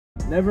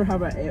Never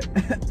have I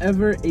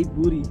ever ate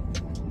booty.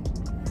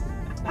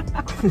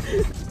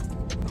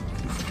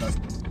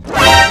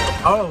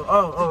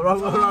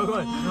 Wrong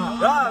one.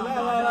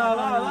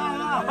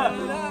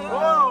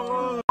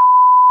 Whoa.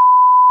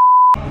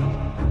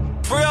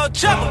 Real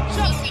chopper.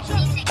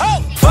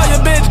 Fuck your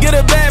bitch, get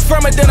a bag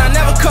from it, then I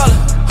never call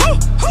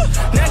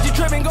her. Now she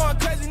tripping, going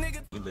crazy,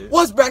 nigga.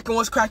 What's back and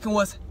what's cracking?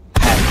 What's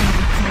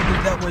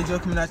happening? That way, Joe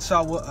coming at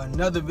y'all with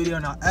another video.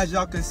 Now, as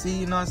y'all can see,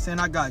 you know what I'm saying,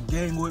 I got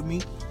gang with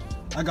me.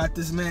 I got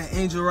this man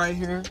Angel right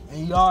here,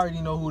 and y'all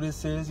already know who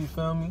this is. You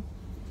feel me?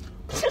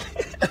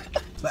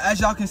 But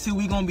as y'all can see,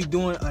 we gonna be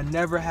doing a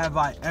never have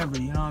I ever.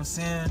 You know what I'm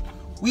saying?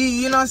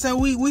 You know what I'm saying?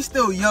 We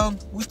still young.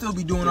 We still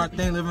be doing our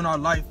thing, living our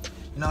life.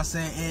 You know what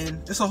I'm saying?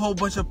 And it's a whole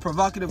bunch of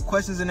provocative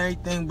questions and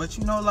everything. But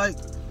you know, like,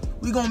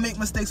 we gonna make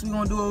mistakes. We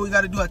gonna do what we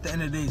gotta do at the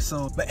end of the day.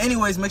 So, but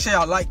anyways, make sure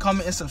y'all like,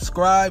 comment, and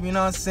subscribe. You know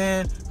what I'm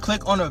saying?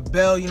 Click on the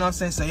bell. You know what I'm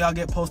saying? So y'all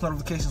get post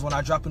notifications when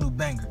I drop a new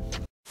banger.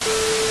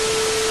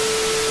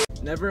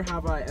 Never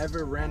have I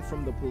ever ran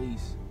from the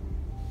police.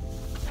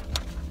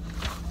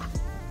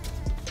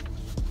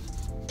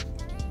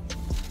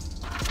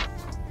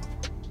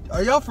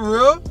 Are y'all for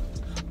real?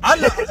 I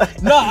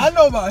know, I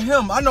know about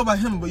him. I know about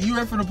him, but you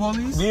ran from the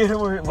police? Me and him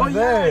were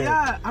there.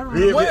 Yeah, I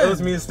remember. It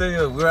was me and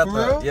Stereo. We were at For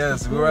the real?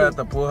 yes, we were at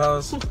the pool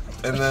house,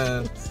 and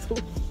then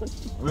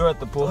we were at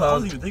the pool I house.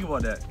 wasn't even thinking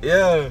about that.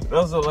 Yeah, that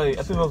was like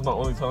I think that was my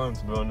only time,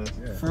 to be honest.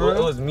 Yeah. For Well,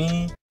 real? it was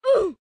me,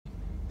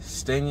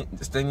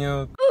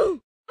 Stenio,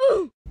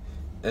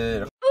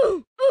 and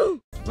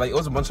like it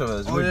was a bunch of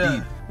us. We were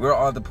deep. We were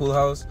all at the pool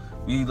house.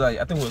 We like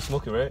I think we were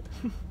smoking, right?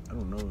 I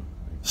don't know.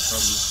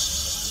 Probably.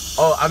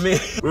 Oh, I mean,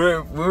 we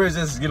were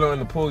just, you know, in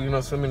the pool, you know,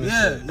 swimming and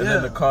shit. And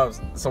then the cops,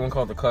 someone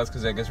called the cops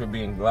because I guess we're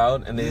being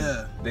loud, and they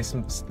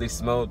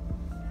smelled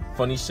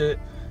funny shit.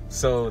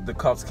 So the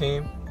cops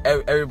came.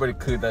 Everybody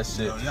cleared that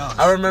shit.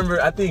 I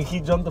remember, I think he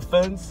jumped the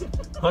fence.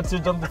 Hunter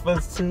jumped the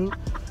fence too.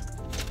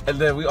 And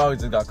then we always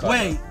just got caught.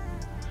 Wait,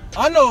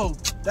 I know,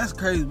 that's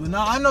crazy, but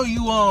now I know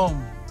you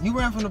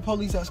ran from the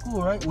police at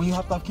school, right? When you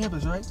hopped off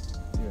campus, right?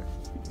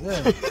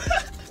 Yeah.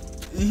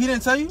 He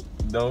didn't tell you?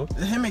 No.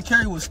 Him and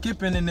Kerry was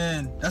skipping, and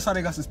then that's how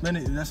they got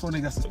suspended. That's when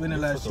they got suspended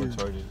last year.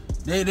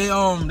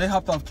 They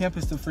hopped off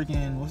campus to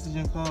freaking, what's the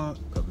gym called?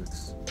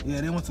 Publix. Yeah,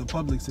 they went to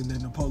Publix, and then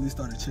the police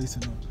started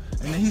chasing them.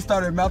 And then he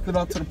started mouthing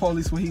up to the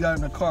police when he got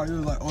in the car. He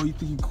was like, "Oh, you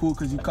think you cool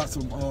because you caught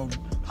some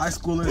high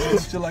schoolers and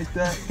shit like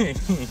that."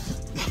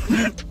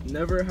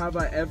 Never have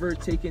I ever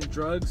taken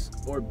drugs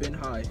or been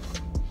high.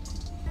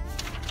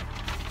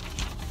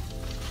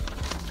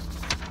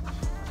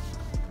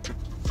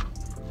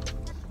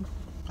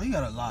 Oh, you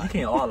gotta lie. You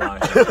can't all lie.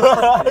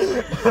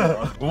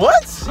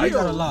 What? You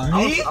gotta lie.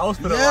 I was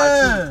finna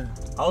lie too.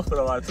 I was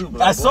finna lie too.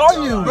 But I saw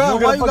you. Bro,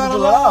 why you gotta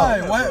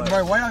lie? Why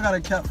y'all gotta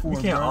cap for it,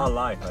 You can't bro? all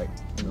lie. Like,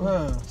 you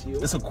know.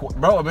 It's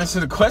bro, I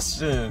mentioned the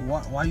question.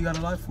 Why you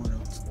gotta lie for it,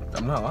 though?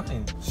 I'm not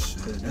lying.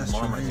 That's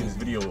Mom true. might see this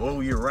video.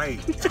 Oh, you're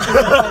right.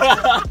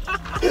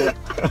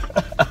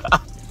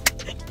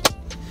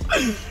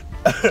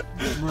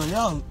 Bro,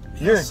 y'all.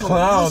 You're a clown,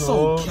 y'all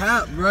so bro.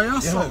 cap, bro.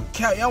 Y'all so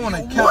cap. Y'all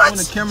wanna cap What? when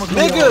the camera goes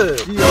Nigga,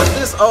 off. put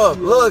this up.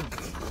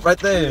 Look, right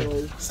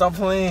there. Stop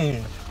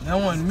playing. That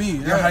wasn't me.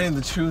 You're hiding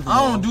the truth. I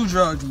don't do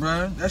drugs,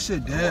 bro. That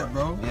shit dead,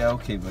 bro. Yeah,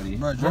 okay, buddy.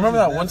 Bro, remember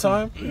that one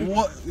time?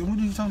 What are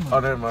you talking Oh,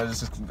 about? never mind.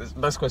 This is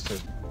next question.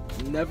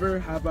 Never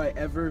have I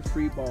ever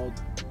freeballed.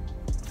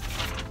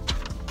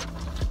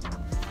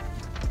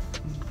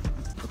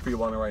 I'm free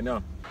balling right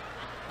now.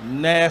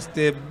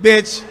 Nasty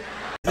bitch.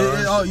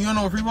 Oh, you don't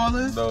know what free ball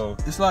is? No.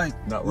 It's like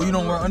when you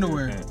don't wear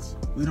underwear.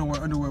 You You don't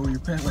wear underwear with your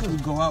pants. Like you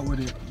go out with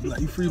it.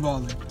 Like you free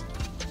balling.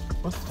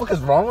 What the fuck is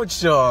wrong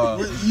with y'all?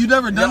 You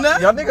never done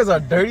that? Y'all niggas are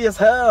dirty as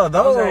hell.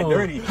 No. That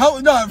dirty.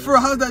 How's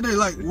that day?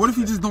 Like, what if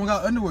you just don't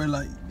got underwear?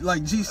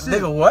 Like G shit.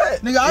 Nigga,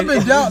 what? Nigga, I've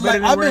been down.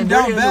 Like I've been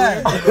down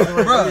bad,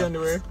 bro.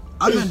 Underwear.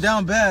 I've been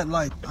down bad.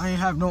 Like I ain't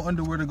have no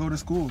underwear to go to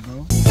school,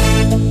 bro.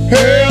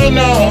 Hell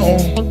no,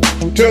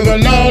 to the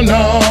no,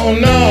 no,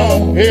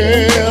 no.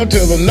 Hell to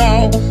the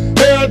no,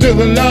 hell to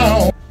the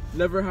no.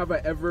 Never have I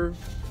ever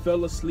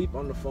fell asleep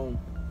on the phone.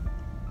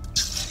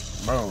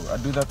 Bro, I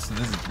do that to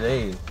this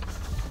day.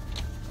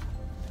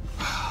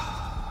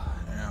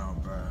 Damn,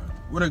 bro.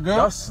 With a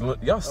girl?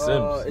 Y'all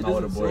sims. It Not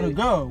with a doesn't boy. With a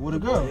girl? With a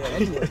girl? Yeah,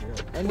 anyway.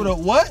 With a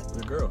what?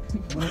 The girl.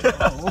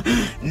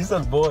 You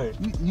said boy.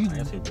 You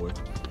I say boy.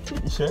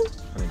 You sure?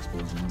 I ain't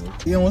exposed you more.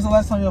 yeah. When's the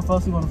last time y'all fell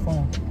asleep on the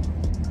phone?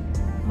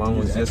 Mine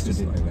was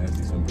yesterday. Like last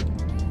December.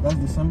 Last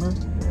December?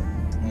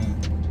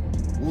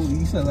 Yeah. Ooh,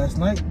 you said last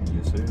night?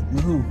 Yes, sir.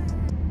 With who?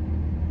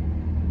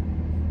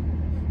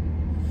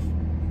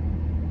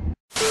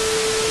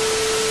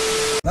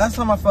 Last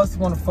time I fell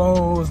asleep on the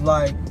phone was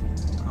like,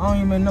 I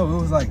don't even know.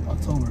 It was like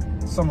October,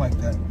 something like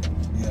that.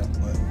 Yeah,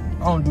 but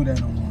I don't do that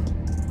no more.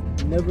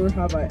 Never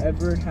have I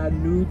ever had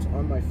nudes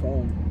on my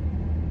phone.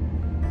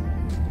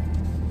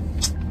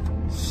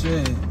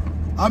 Shit.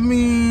 I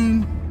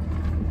mean,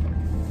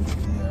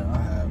 yeah, I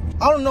have.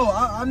 I don't know.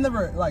 I've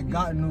never like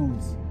gotten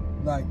nudes.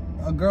 Like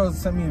a girl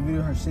sent me a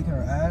video of her shaking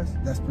her ass.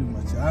 That's pretty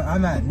much it.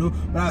 I've had nudes,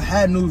 but I've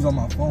had nudes on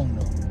my phone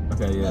though.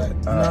 Okay, yeah. Like, you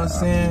know what I'm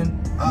saying?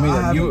 I mean,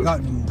 I haven't you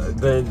got nudes.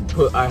 then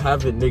put I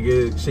haven't,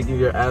 nigga. Shaking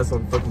your ass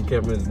on fucking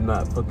camera is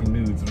not fucking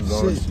nudes. It was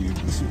on Shit. you.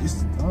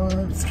 It's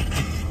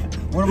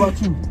what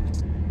about you?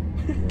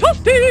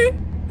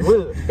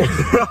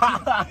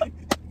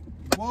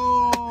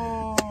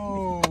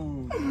 Whoa.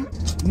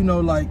 You know,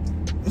 like,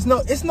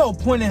 it's no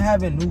point in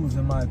having nudes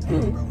in my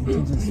opinion, bro.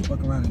 You can just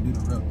fuck around and do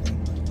the real thing.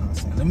 You know what I'm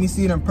saying? Let me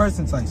see it in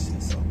person type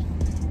shit. So,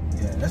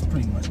 yeah, that's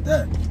pretty much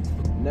that.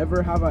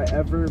 Never have I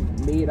ever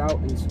made out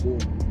in school.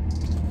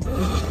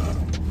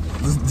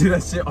 Just do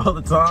that shit all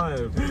the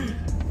time.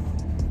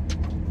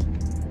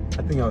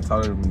 I think y'all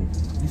taller than me.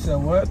 You said I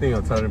what? think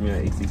y'all taller than me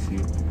at ATC.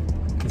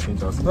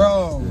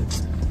 Bro,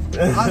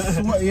 I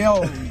swear,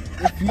 yo,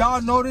 if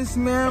y'all know this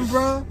man,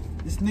 bro,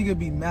 this nigga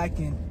be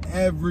macking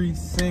every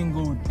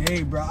single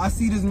day, bro. I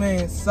see this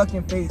man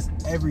sucking face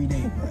every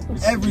day, bro.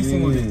 Every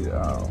single day.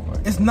 Oh,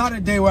 it's not a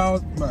day where I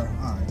was, bro. All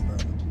right, bro.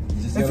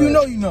 If you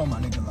know, you know,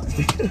 my nigga. Like,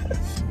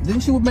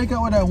 didn't you make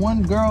out with that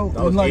one girl?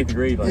 That was like 8th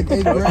grade. Like,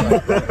 8th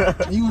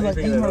grade. And you was like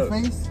eating her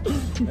face.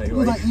 You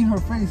was like eating her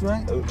face,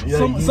 right?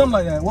 Something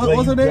like that.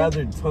 What's her name? Grab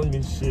their tongue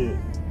and shit.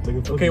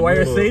 okay, why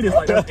you're saying this?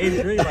 Like, that's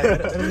 8th grade. Like,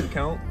 that doesn't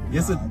count.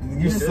 Yes,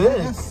 You're sick.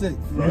 That's sick.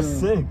 You're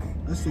sick.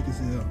 That's sick as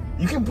hell.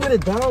 You can put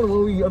it down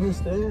when we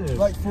understand.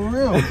 Like, for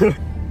real.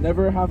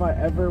 Never have I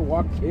ever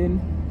walked in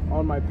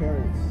on my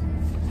parents.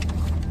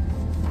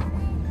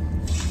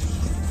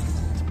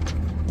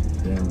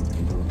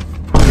 Damn.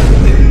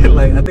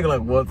 Like, I think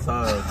like one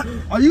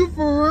time. Are you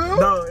for real?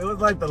 No, it was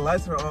like the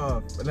lights were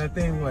off. And I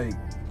think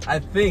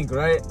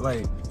right?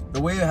 Like,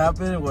 the way it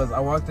happened was I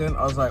walked in,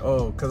 I was like,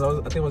 oh, because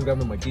I think I was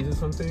grabbing my keys or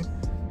something.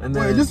 And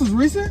then, wait, this was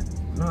recent?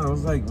 No, it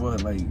was like,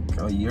 what, like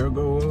a year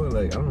ago?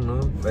 Like, I don't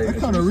know. Like, That's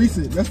kind of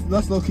recent.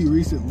 That's low-key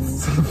recent,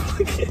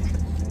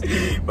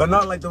 man. But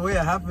not like the way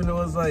it happened. It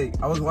was like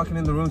I was walking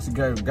in the room to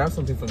grab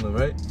something from them,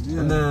 right? Yeah.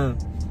 And then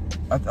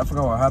I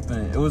forgot what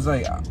happened. It was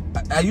like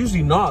I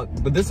usually knock,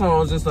 but this time I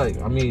was just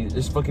like, I mean,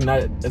 it's fucking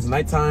night. It's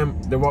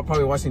nighttime. They're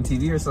probably watching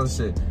TV or some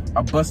shit.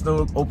 I bust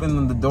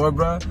open the door,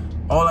 bro.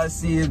 All I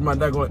see is my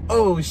dad going,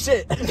 "Oh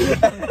shit!"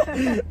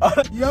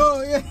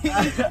 Yo, yeah.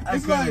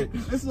 It's like,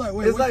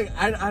 wait. It's like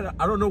I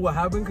don't know what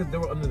happened because they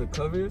were under the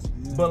covers,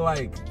 Yeah. but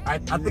like I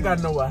think I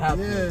know what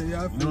happened.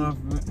 Yeah, I feel You know what I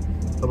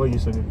mean? How about you,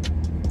 Sonny?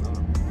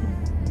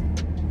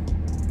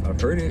 I've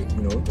heard it,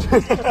 you know.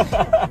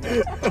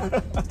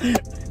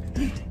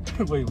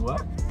 Wait,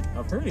 what?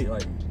 I've heard it,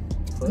 like.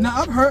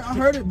 Nah, I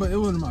heard it, but it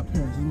wasn't my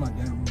parents. It was my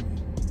dad's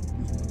roommate.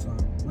 This one time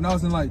when I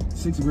was in like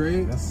 6th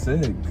grade. That's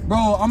sick.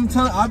 Bro, I'm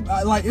telling,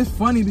 I like, it's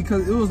funny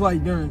because it was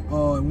like during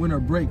winter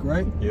break,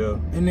 right? Yeah.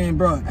 And then,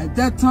 bro, at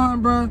that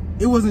time, bro,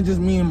 it wasn't just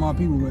me and my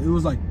people, bro. It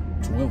was like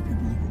 12 people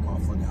in my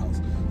fucking house.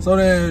 So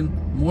then,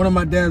 one of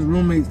my dad's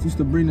roommates used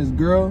to bring this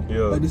girl,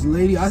 like this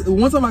lady.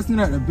 One time I seen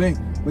her at the bank,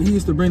 but he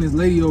used to bring this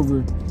lady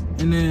over,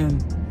 and then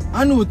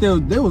I knew what they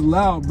was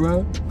loud,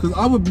 bro. Cause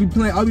I'd be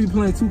playing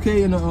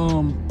 2K in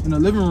the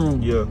living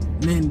room. Yeah.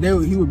 And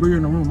then he would bring her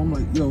in the room. I'm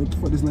like, yo, what the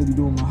fuck this lady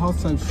doing in my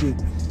house type shit.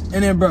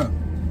 And then, bro,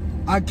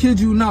 I kid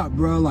you not,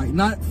 bro. Like,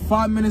 not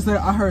 5 minutes later,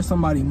 I heard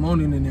somebody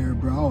moaning in there,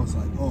 bro. I was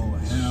like, oh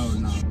hell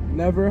no.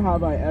 Never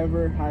have I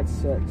ever had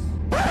sex.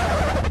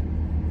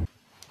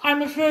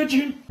 I'm a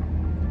virgin.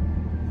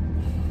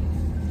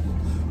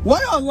 Why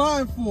y'all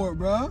lying for,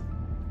 bro?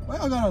 Why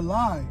y'all gotta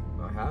lie?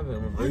 I haven't.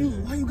 I'm a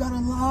virgin. Why you gotta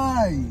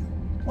lie?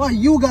 Why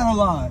you gotta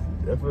lie?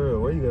 Yeah, for real.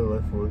 What you gotta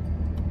lie for?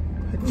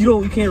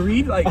 You can't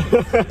read? Like.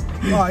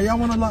 Alright, y'all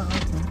wanna lie?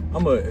 Okay.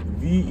 I'm a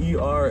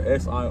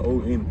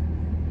VERSION.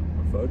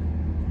 Fuck.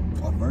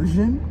 A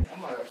virgin?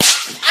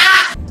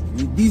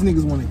 These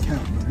niggas wanna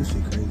count, bro. This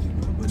shit crazy,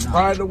 bro. But nah.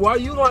 Alright, why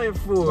you lying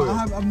for? Bro,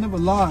 I've never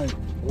lied.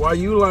 Why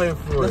you lying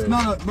for? That's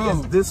not a, bro.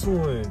 It's this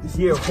one.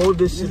 Here, hold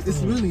this shit.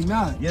 It's really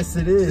not. Yes,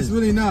 it is. It's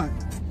really not.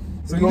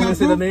 So you want me to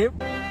say the name?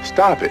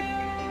 Stop it.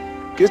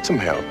 Get some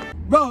help.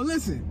 Bro,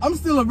 listen. I'm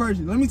still a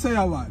virgin. Let me tell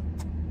y'all why.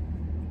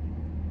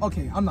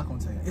 Okay, I'm not gonna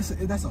tell you.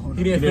 That's a whole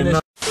He didn't finish.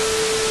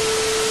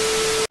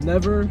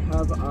 Never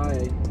have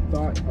I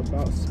thought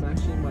about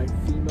smashing my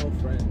female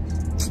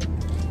friends.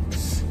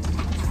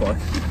 Fuck.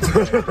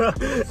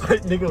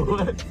 Like, nigga,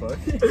 what? Fuck.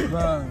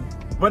 Bro.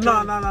 But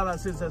no,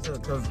 seriously,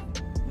 because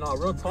Nah,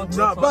 real talk.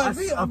 Nah, But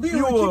keep it a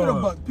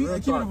buck. Keep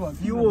it a buck.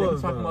 few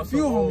of talking them. about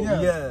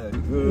Yeah. Yeah.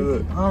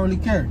 Good. I don't really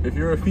care. If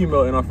you're a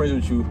female and I'm friends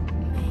with you,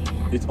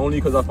 it's only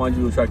because I find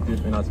you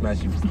attractive and I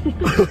smash you.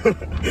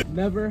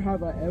 Never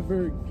have I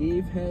ever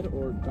gave head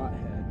or got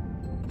head.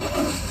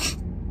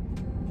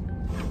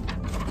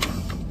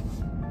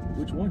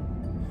 Which one?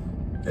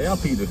 Hey, I'll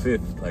plead the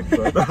 5th. Like,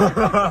 fuck.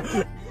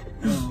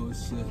 Oh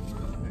shit,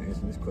 bro.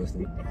 Answer this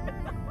question.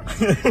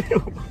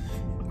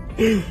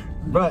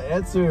 Bro,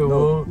 answer it,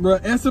 No. Bro,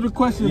 answer the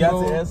question, You have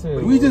bro. to answer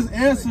it. We just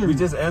answered. We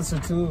just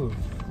answered too.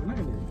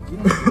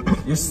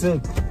 You're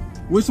sick.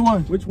 Which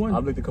one? Which one?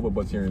 I've licked a couple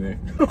butts here and there.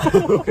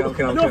 I'm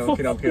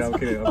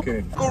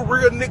kidding.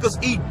 Real niggas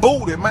eat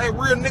booty, man.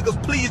 Real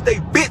niggas please they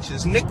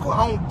bitches, nigga.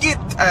 I don't get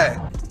tired.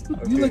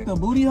 You licked the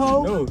booty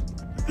hole? No.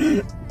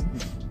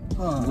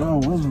 No,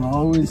 wasn't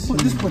always.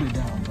 Just put it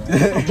down, bro.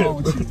 What's wrong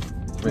with you?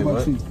 Wait,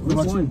 what? What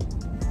about you?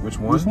 Which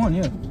one? Which one?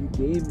 Yeah. You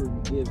gave or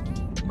give?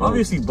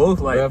 Obviously both.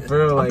 Like, yeah,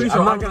 for real, like,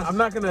 I'm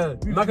not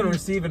gonna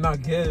receive and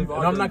not give,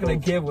 and I'm not gonna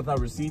give without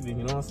receiving.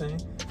 You know what I'm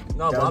saying?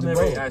 No, but I've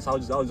never ate ass. I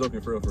was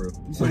joking for real.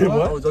 Wait,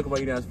 what? I was joking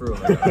about eating ass for real.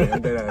 Like,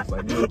 I'm dead ass.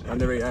 Like, I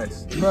never ate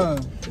ass. Bro,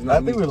 I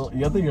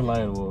think you're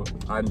lying, Will.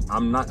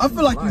 I'm not. I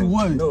feel like lying. you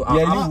would. No,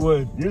 Yeah, you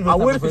would. You're the I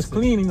type would of if it's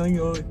person. clean. You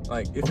know,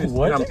 like if it's.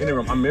 What?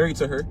 I'm married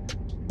to her.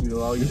 You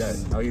know, I'll eat that.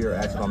 I'll eat her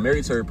ass. If I'm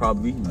married to her,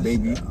 probably,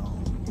 maybe.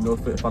 You know,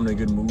 if I'm in a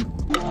good mood.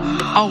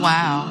 Oh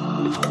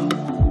wow.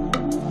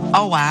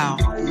 Oh wow.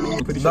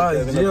 I'm pretty Nah,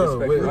 sure. it's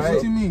Gio. Wait,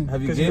 What you mean?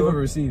 Have you 'Cause gave you or know-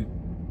 received?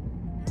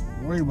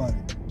 Worry about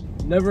it.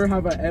 Never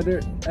have I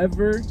ever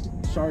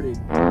sharted.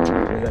 What does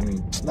that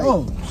mean? Like,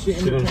 Oh. shit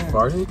in Shit the and pants.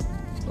 farted?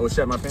 Oh,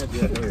 shit, my pants.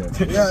 Yeah, hell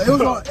yeah. Yeah, it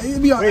was on.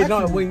 It'd be on Wait, no,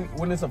 accident.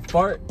 when it's a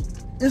fart.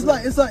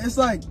 It's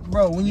like,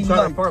 bro, when you You try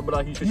like, to fart, but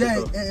like you shit yeah,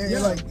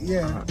 yourself. like,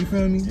 yeah, you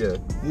feel me? Yeah.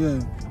 Yeah.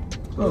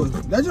 Bro,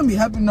 that just be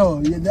happening though.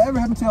 Yeah, that ever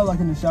happen to y'all like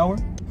in the shower?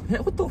 Yeah,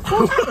 what the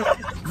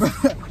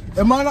fuck?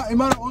 Am I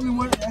the only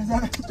one that has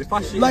that? If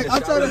I shit Like, in I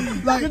the try to,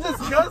 shower- like, You're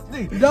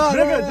disgusting. Nah,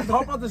 Nigga, nah, just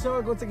hop out the shower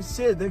and go take a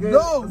shit, nigga.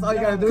 no, That's all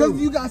you gotta do.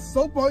 because you got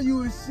soap on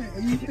you and shit,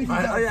 and you think you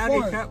got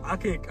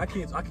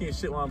I can't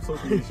shit while I'm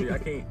soaking and shit. I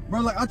can't.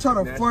 Bro, like I try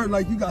to Nasty. fart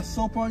like you got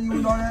soap on you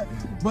and all that,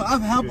 but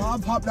I've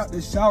hopped out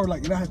the shower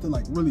like and I had to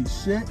like really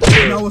shit,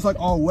 and I was like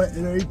all wet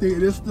and everything,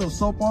 and there's still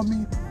soap on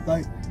me.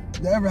 Like,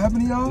 that ever happen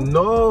to y'all?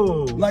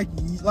 No. Like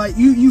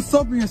you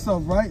soaping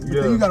yourself, right? But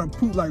Yeah. then you gotta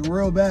poop like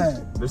real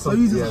bad. There's So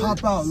some- you just yeah,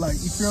 hop out, like,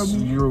 you feel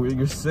me?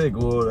 You're sick,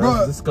 well, that's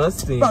Bruh.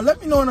 disgusting. Bro,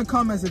 let me know in the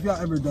comments if y'all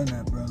ever done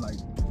that, bro. Like,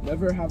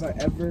 Never have I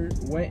ever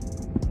went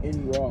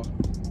in raw.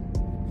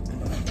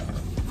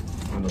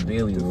 On the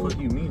daily, What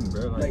do you mean,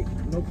 bro? Like,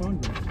 no condom.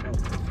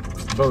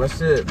 bro, that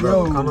shit,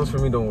 bro. Yo. Condoms for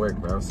me don't work,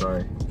 bro. I'm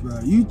sorry, bro,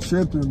 you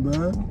tripping,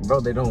 bro. bro.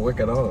 They don't work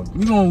at all.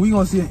 We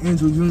gonna see an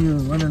Angel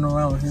Jr. running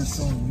around here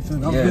soon. You feel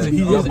me? I'm Yeah, gonna be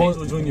he y'all is uncle.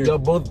 both, Angel Jr. y'all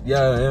both,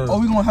 yeah. Oh,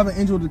 we gonna have an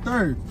Angel the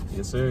Third.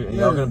 Yes, sir. And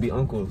Yeah. y'all gonna be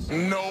uncles.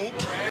 We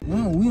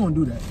don't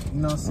do that.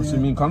 You know what I'm What you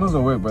saying? mean? Condoms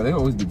don't work, bro. They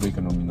always be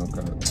breaking on me, no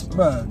crap.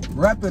 Bro,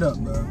 wrap it up,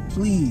 bro.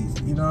 Please.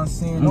 You know what I'm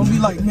saying? Don't be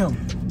like him.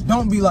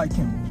 Don't be like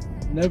him.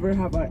 Never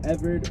have I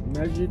ever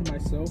measured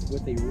myself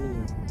with a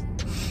ruler.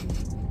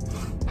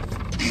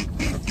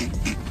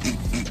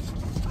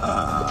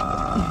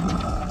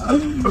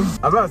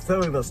 I'm not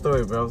telling that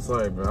story, bro. I'm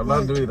sorry, bro. I'm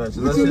not doing that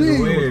shit. That What you shit is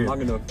mean? weird.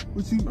 Long enough.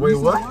 What you? Wait, you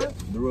said what?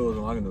 The rule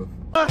isn't long enough.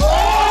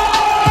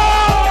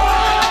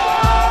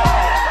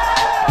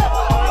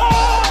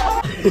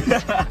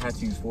 I had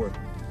to use 4.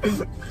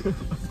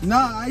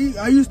 Nah, I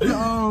used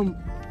to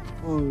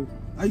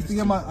I used to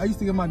get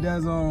my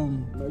dad's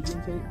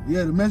Measuring tape?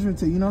 yeah, the measurement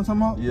tape. You know what I'm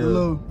talking about? Yeah. The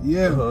little,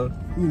 yeah. Uh-huh.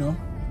 You know,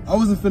 I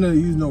wasn't finna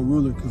use no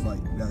ruler because like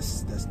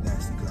that's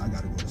nasty because I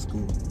gotta go to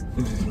school.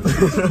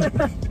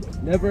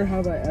 Never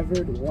have I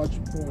ever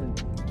watched porn.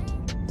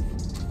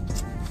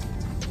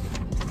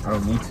 I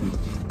don't need to.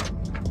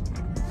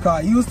 Cause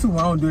I used to,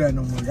 I don't do that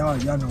no more. Y'all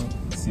know.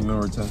 Semen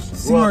retention.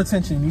 See more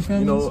attention. You feel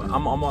You me? know,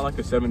 I'm on like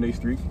a 7-day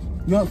streak.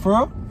 You want for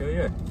real? Hell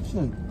yeah.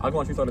 Shit. I go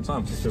on streaks all the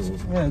time. Shit,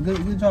 well, Yeah,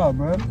 good job,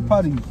 bro. I'm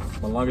proud of you.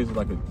 my longest is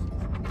like a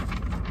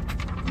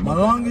My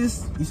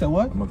longest, you said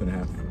what? month and a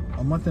half.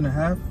 A month and a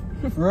half?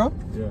 For real?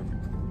 Yeah.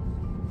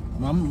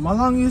 My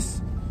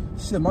longest,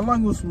 shit, my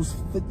longest was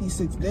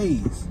 56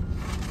 days.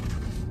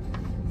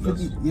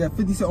 50, yeah,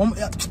 56. It was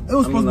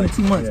supposed to like, be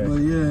 2 months, yeah. but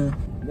yeah.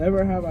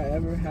 Never have I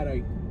ever had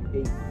a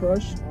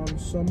crush on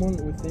someone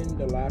within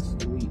the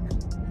last week.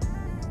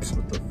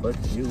 What the fuck,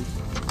 you?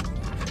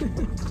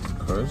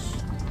 Crush?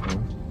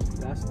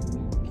 Last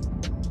week.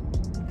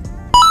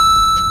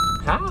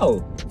 How?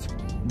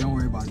 Don't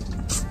worry about it.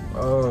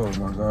 Oh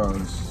my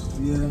gosh.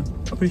 Yeah,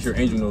 I'm pretty sure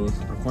Angel knows.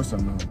 Of course I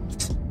know.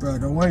 bro,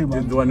 don't worry about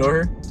it. Do I know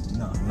her?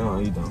 No. No,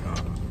 you don't.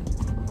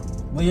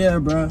 But yeah,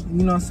 bro,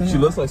 you know what I'm saying? She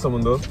looks like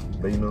someone though,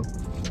 that you know.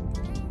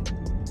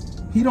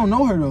 He don't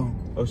know her though.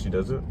 Oh, she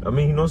doesn't? I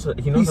mean, he knows her.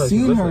 He knows He's how she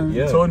seen looks her. like.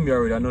 You Yeah. told me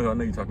already. I know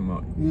you're talking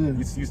about. Yeah.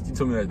 You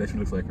told me that she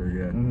looks like her,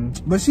 yeah.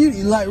 But she,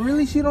 like,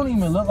 really, she don't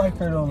even look like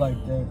her though, like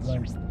that.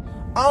 Like,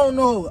 I don't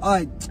know,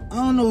 like, I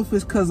don't know if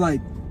it's cause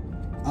like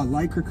I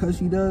like her cause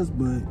she does,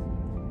 but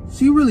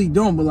she really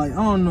don't. But like, I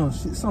don't know,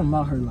 something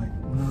about her, like,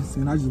 you know what I'm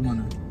saying? I just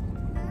wanna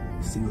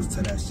see what's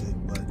to that shit,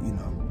 but you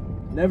know.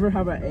 Never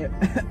have I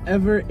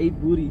ever ate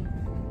booty.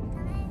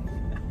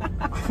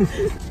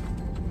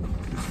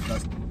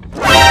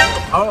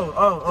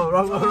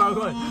 wrong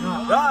one.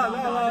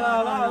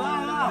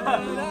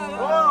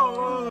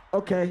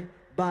 Okay,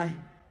 bye.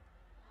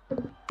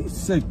 You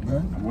sick, bro.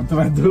 What did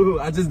I do?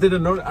 I just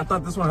didn't know. I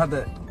thought this one had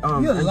the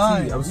You're NT.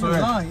 lying. I'm You're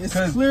sorry. lying. It's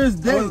 'Cause clear as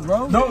day, it was-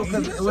 bro. No,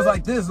 because it was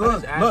like this.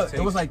 Look, ass look, it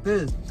take. was like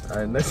this. All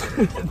right, next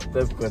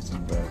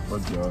question, bro.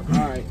 Fuck y'all.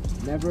 Alright,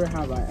 never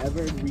have I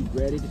ever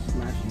regretted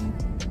smashing.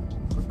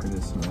 Look at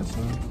this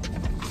smashing.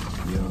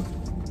 Yeah.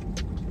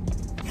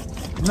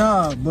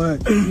 Nah,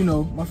 but you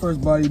know, my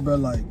first body, bro,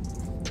 like,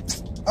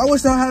 I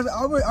wish I had,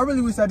 I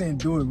really wish I didn't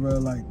do it, bro.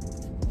 Like,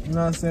 you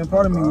know what I'm saying?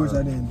 Part of me wish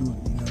I didn't do it,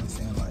 you know what I'm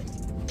saying? Like,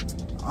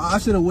 I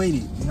should have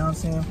waited, you know what I'm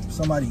saying?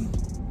 Somebody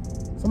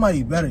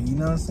better, you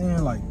know what I'm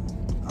saying? Like,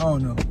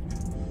 don't know.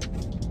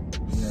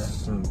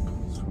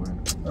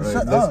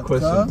 Alright, next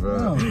question,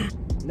 bro.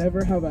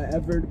 Never have I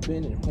ever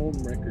been a home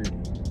wrecker.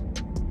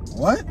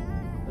 What?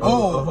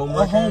 Oh, a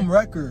home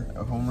wrecker.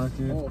 A home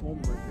wrecker? Oh, a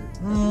home wrecker.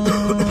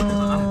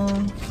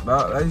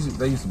 That used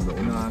to be the old.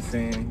 You know what I'm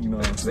saying? You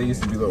know, they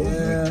used to be the old.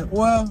 Yeah,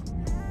 well,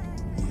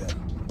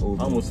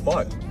 I almost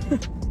fought.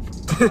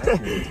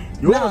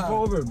 You almost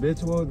fought over a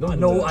bitch. Well, don't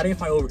no, I didn't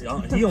fight over.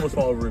 He almost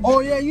fought over a bitch. Oh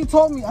yeah, you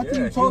told me. I think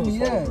you told me.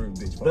 Yeah.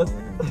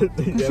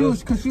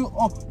 Cause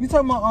you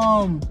talking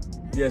about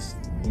Yes,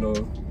 you know,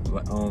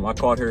 I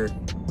called her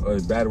a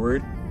bad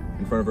word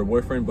in front of her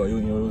boyfriend, but you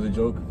know it was a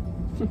joke.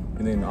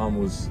 And then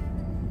was,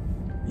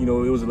 you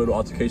know, it was a little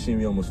altercation.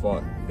 We almost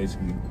fought,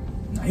 basically.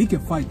 Nah, he can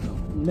fight though.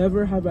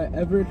 Never have I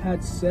ever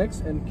had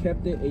sex and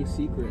kept it a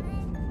secret.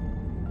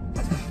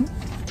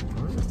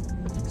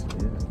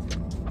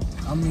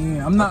 I mean,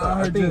 I'm not.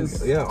 I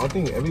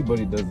think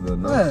everybody does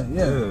that.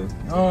 Yeah.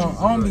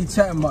 I don't be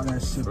chatting about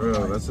that shit.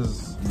 Bro, that's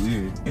just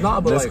weird. Nah,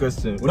 but next like,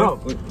 question. When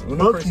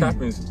it first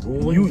happens,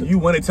 you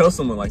want to tell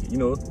someone, like, you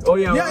know. Oh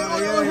yeah.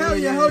 Hell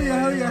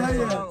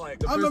yeah.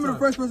 Like, I remember the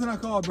first person I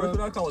called, bro. The first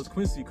person I called was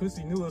Quincy.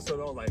 Quincy knew us, so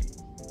I was like,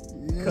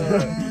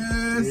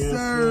 yes,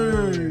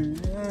 sir.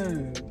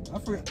 Yeah. I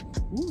forgot.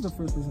 Who was the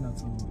first person I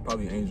told?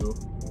 Probably Angel.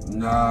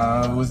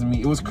 Nah, it wasn't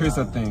me. It was Chris,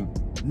 I think.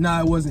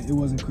 Nah, it wasn't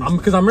Chris.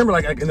 Because I remember,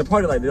 like, in the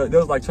party, like, they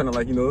was like trying to,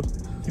 like, you know.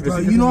 Bro,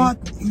 you know how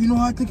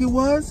I think it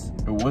was?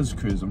 It was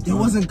Chris. It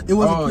wasn't Chris. It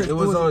was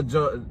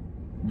Jocelyn.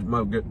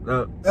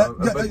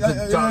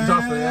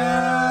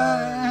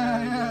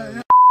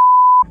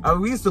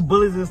 We used to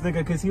bully this nigga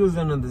because he was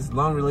in this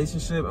long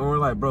relationship, and we're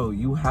like, bro,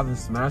 you haven't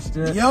smashed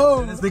it.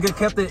 Yo, and this nigga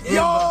kept it in.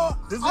 Yo,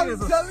 this nigga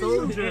is a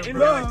soldier,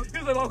 bro.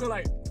 He was like,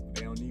 like,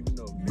 they don't even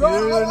know. Bro,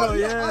 I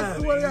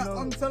swear to God,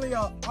 I'm telling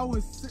y'all, I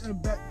was sitting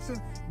back.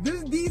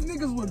 These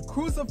niggas would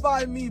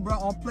crucify me, bro,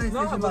 on PlayStation.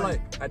 Nah, but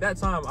like at that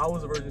time, I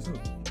was a virgin too.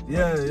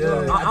 Yeah.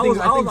 I was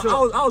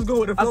going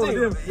with the flow with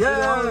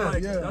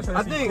him.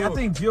 I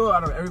think Jill,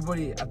 out of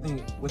everybody, I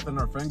think within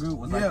our friend group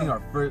was I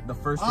think the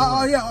first one.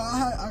 Oh yeah,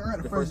 I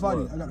got the first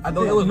body. I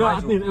think it was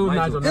Nigel.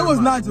 It was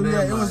Nigel.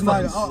 Yeah, it was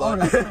Nigel.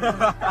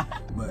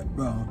 But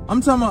bro,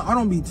 I'm talking about, I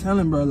don't be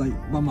telling, bro, like,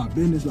 about my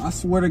business. But I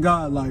swear to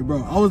God, like,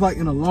 bro, I was like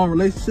in a long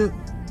relationship.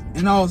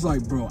 And I was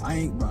like, bro,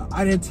 I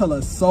didn't tell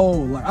a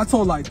soul. Like, I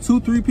told like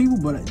 2-3 people,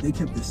 but they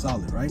kept it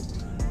solid, right?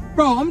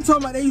 Bro, I'm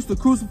talking about they used to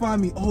crucify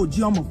me. Oh,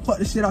 gee, I'm gonna fuck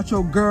the shit out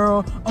your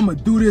girl. I'm gonna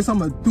do this, I'm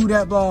gonna do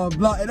that, blah,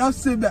 blah. And I'm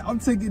sitting back, I'm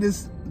taking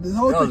this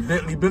whole thing.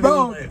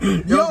 Bro,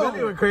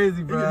 Bentley went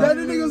crazy, bro. That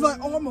nigga was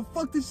like, oh, I'm gonna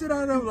fuck this shit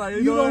out of her. Like,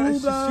 you know who,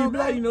 blah,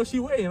 blah. You know, she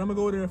waiting. I'm gonna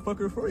go over there and fuck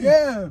her for you.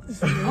 Yeah.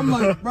 I'm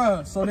like,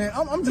 bro, so then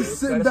I'm just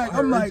sitting back.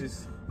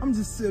 I'm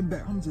just sitting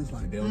back. I'm just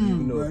like, they don't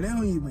even know. Bro, they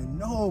don't even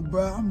know,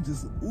 bro. I'm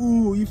just,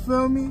 ooh, you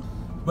feel me?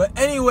 But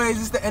anyways,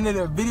 it's the end of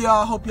the video.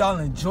 I hope y'all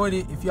enjoyed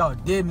it. If y'all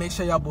did, make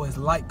sure y'all boys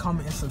like,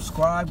 comment, and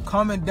subscribe.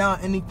 Comment down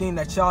anything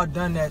that y'all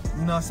done that,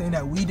 you know what I'm saying,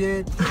 that we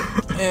did.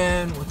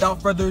 And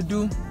without further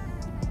ado,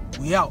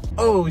 we out.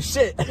 Oh,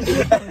 shit. As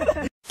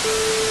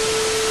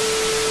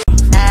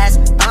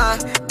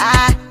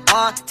I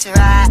want to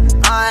ride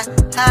on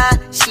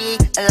her, she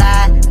a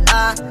lie,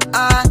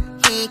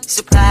 he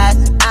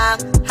surprised,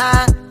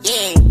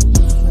 yeah.